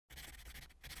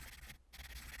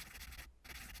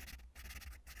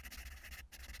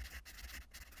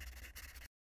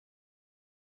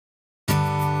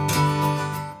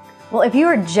Well, if you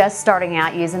are just starting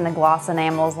out using the Gloss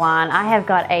Enamels line, I have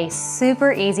got a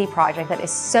super easy project that is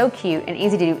so cute and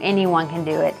easy to do. Anyone can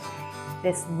do it.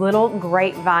 This little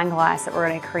grapevine glass that we're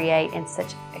going to create in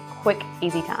such a quick,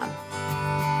 easy time.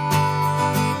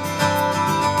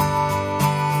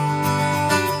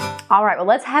 All right, well,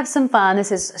 let's have some fun.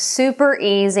 This is super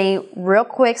easy, real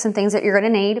quick. Some things that you're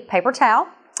going to need: paper towel.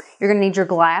 You're going to need your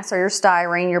glass or your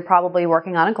styrene. You're probably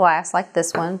working on a glass like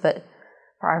this one, but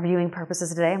for our viewing purposes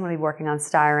today, I'm going to be working on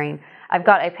styrene. I've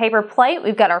got a paper plate.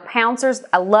 We've got our pouncers.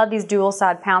 I love these dual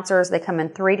side pouncers. They come in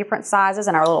 3 different sizes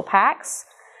in our little packs.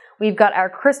 We've got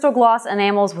our crystal gloss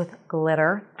enamels with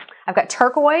glitter. I've got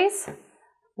turquoise,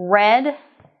 red,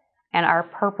 and our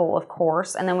purple, of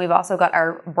course. And then we've also got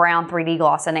our brown 3D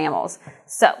gloss enamels.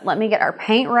 So let me get our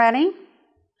paint ready.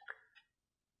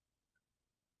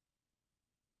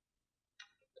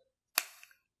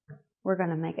 We're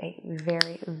going to make a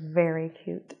very, very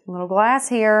cute little glass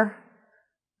here.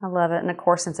 I love it. And of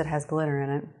course, since it has glitter in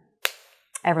it,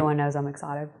 everyone knows I'm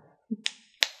excited.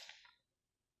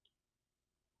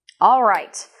 All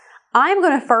right. I'm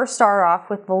going to first start off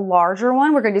with the larger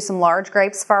one. We're going to do some large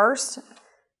grapes first. I'm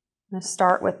going to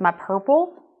start with my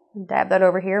purple. Dab that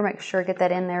over here. Make sure I get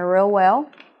that in there real well.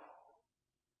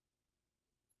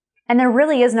 And there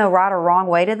really is no right or wrong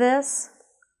way to this.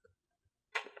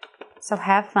 So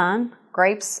have fun.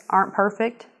 Grapes aren't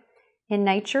perfect in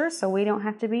nature, so we don't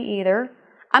have to be either.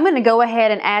 I'm going to go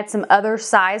ahead and add some other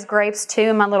size grapes too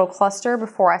in my little cluster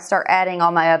before I start adding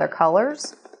all my other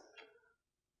colors.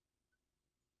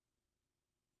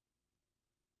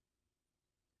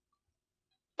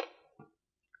 I'm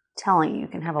telling you, you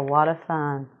can have a lot of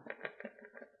fun.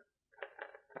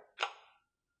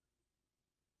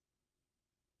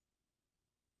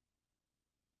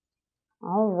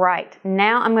 All right,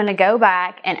 now I'm going to go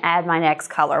back and add my next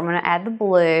color. I'm going to add the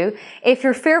blue. If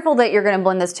you're fearful that you're going to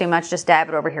blend this too much, just dab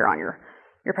it over here on your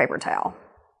paper towel.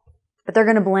 But they're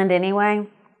going to blend anyway,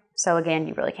 so again,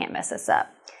 you really can't mess this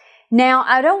up. Now,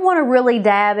 I don't want to really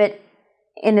dab it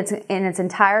in its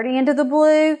entirety into the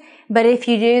blue, but if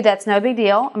you do, that's no big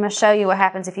deal. I'm going to show you what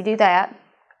happens if you do that.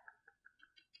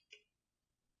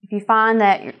 If you find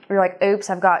that you're like, oops,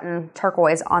 I've gotten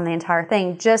turquoise on the entire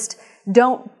thing, just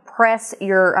don't press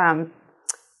your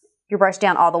brush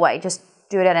down all the way. Just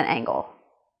do it at an angle,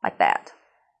 like that.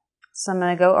 So I'm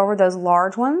going to go over those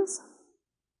large ones.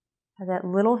 Add that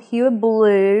little hue of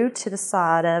blue to the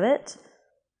side of it.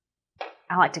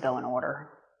 I like to go in order.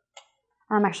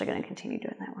 I'm actually going to continue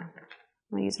doing that one.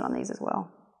 I'm going to use it on these as well.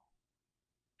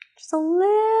 Just a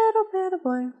little bit of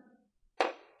blue.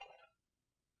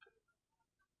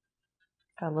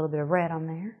 Got a little bit of red on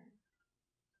there.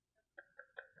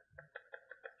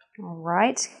 All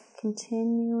right,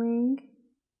 continuing.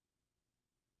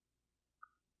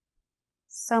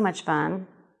 So much fun.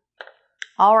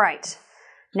 All right,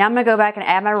 now I'm going to go back and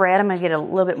add my red. I'm going to get a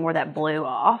little bit more of that blue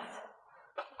off.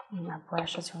 And my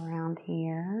brushes around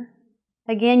here.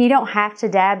 Again, you don't have to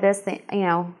dab this,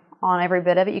 on every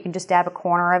bit of it. You can just dab a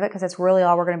corner of it because that's really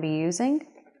all we're going to be using.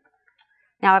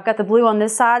 Now I've got the blue on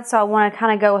this side, so I want to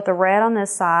kind of go with the red on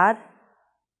this side.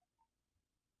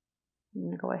 I'm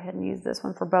going to go ahead and use this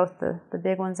one for both the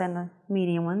big ones and the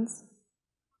medium ones.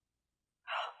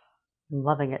 I'm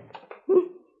loving it.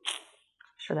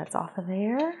 Sure that's off of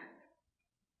there.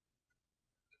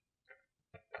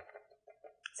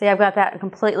 See, I've got that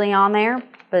completely on there,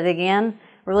 but again,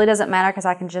 it really doesn't matter because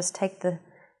I can just take the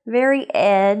very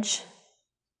edge.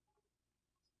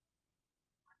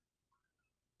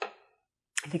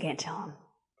 If you can't tell, I'm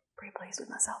pretty pleased with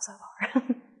myself so far.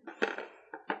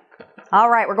 All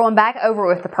right, we're going back over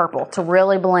with the purple to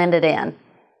really blend it in.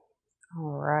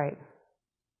 All right.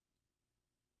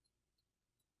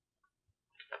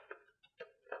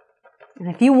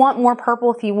 And if you want more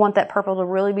purple, if you want that purple to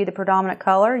really be the predominant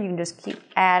color, you can just keep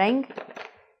adding.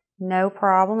 No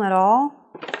problem at all.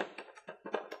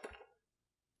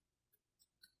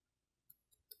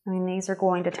 I mean, these are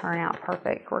going to turn out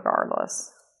perfect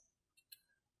regardless.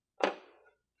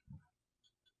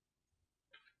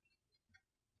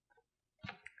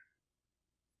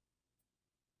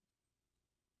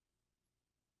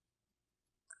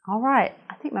 All right,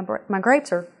 I think my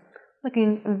grapes are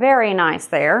looking very nice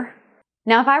there.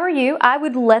 Now, if I were you, I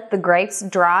would let the grapes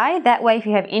dry. That way, if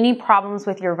you have any problems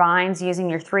with your vines using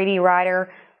your 3D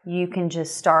writer, you can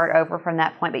just start over from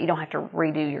that point, but you don't have to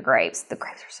redo your grapes. The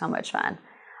grapes are so much fun.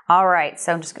 All right,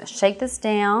 so I'm just going to shake this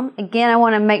down. Again, I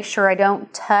want to make sure I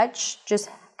don't touch, just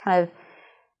kind of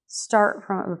start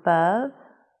from above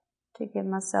to give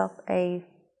myself a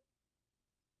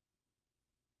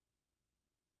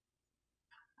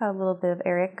little bit of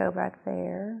area. Go back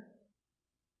there.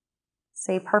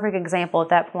 See, perfect example at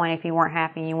that point. If you weren't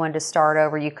happy and you wanted to start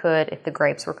over, you could if the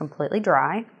grapes were completely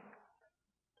dry.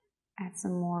 Add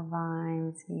some more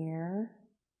vines here.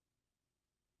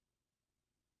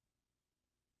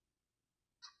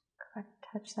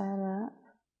 Touch that up.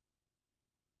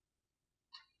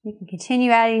 You can continue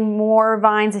adding more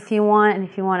vines if you want, and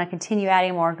if you want to continue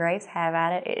adding more grapes, have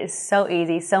at it. It is so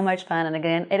easy, so much fun, and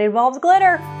again, it involves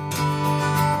glitter.